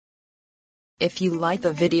If you like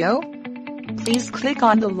the video, please click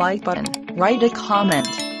on the like button, write a comment,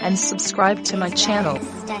 and subscribe to my channel.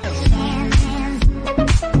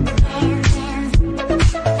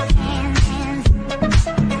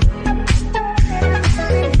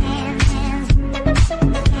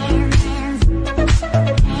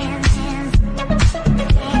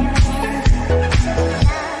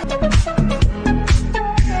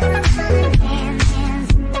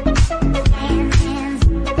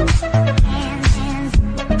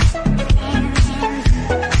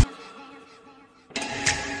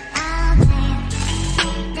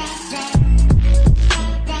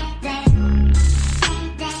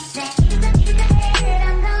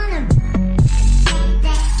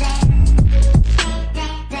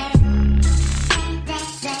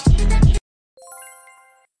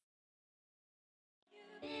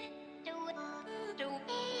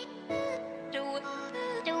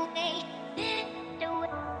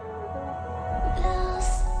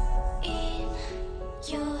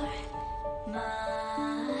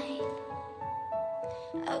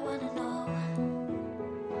 I wanna know,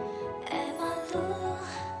 am I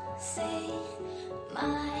losing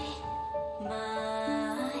my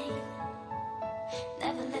mind?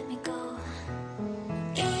 Never let me go.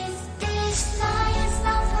 If this night is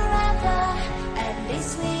not forever, at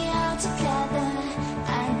least we are together.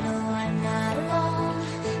 I know I'm not alone.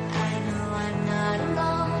 I know I'm not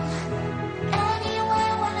alone.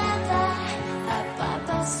 Anywhere, whenever, apart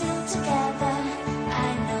but still together. I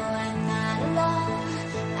know I'm not alone.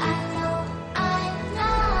 I know I'm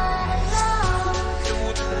not alone.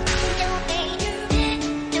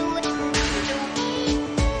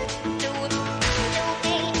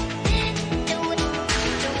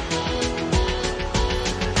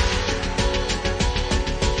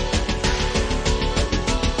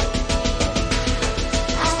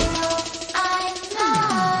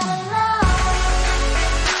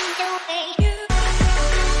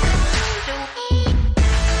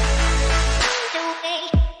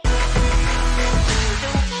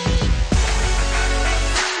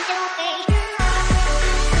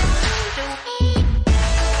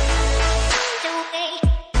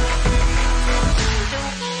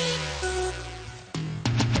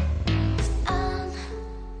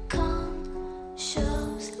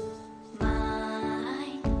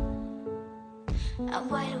 I'm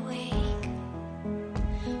wide awake,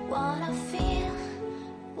 wanna feel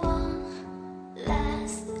one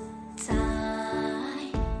last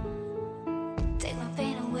time, take my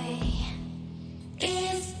pain away.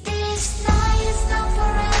 If this night is not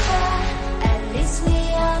forever, at least we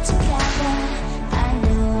are together. I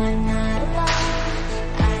know I'm not alone.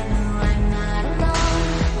 I know I'm not alone.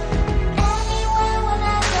 Anywhere,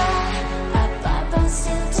 whenever, apart but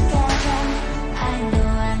still together. I know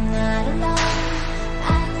I'm not alone. I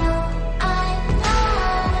know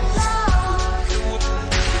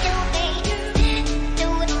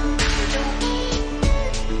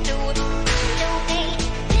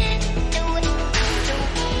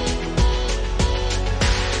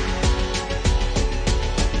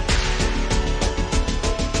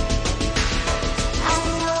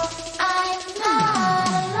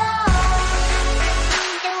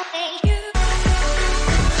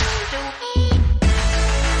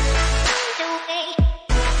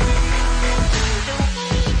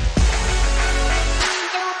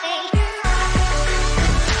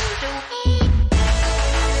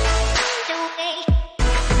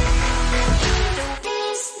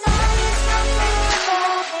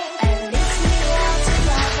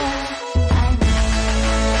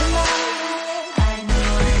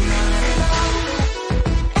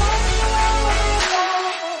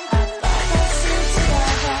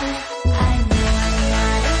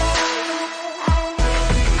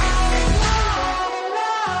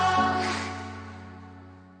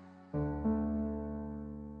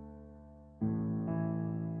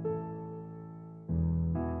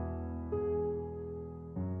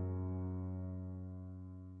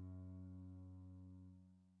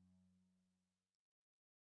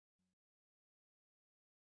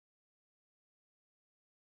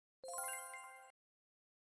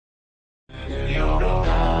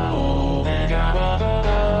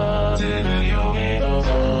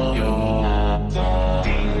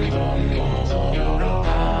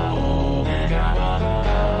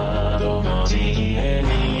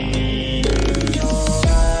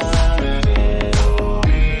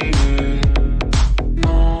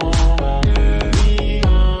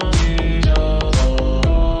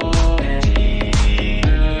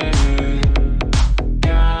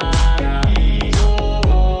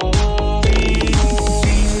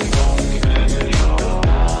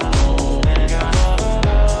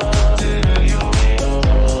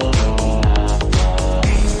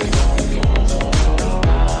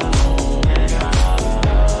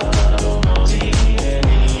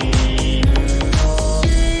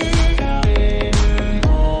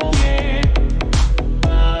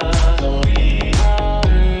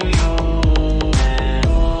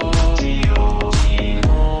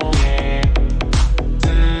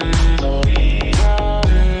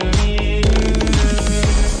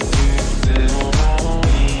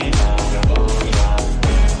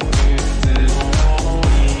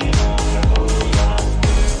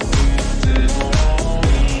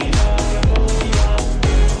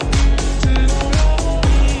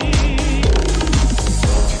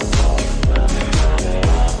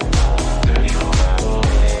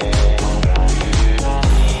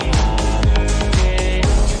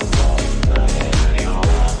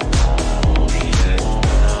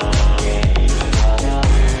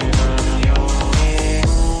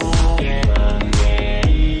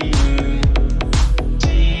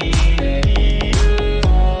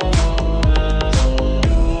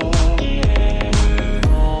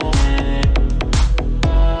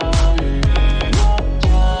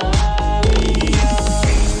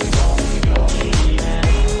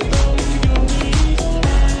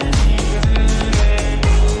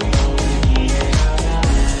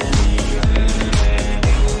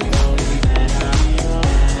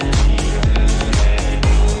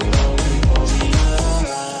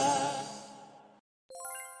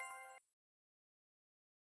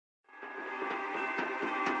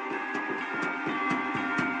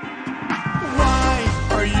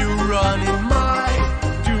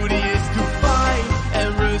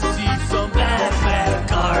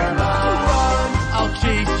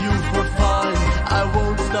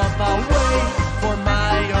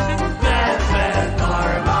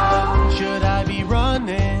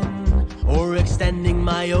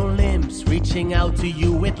own limbs, reaching out to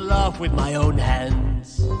you with love with my own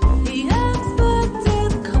hands. He has fucked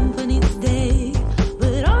up company today,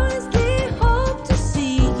 but honestly hope to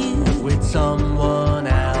see you with someone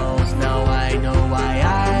else. Now I know why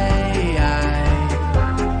I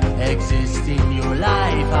exist in your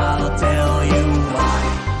life. I'll tell you why.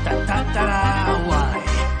 Da da da da, why?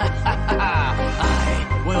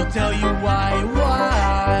 I will tell you why.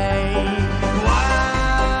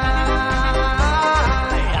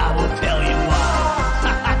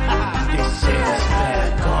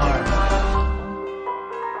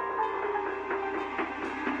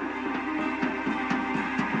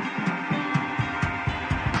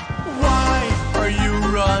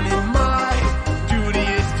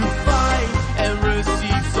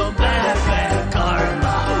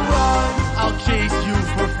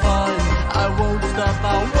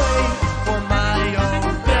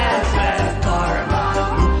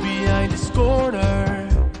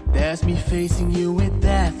 Facing you with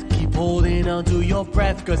death, keep holding on to your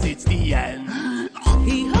breath, cause it's the end.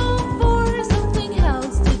 He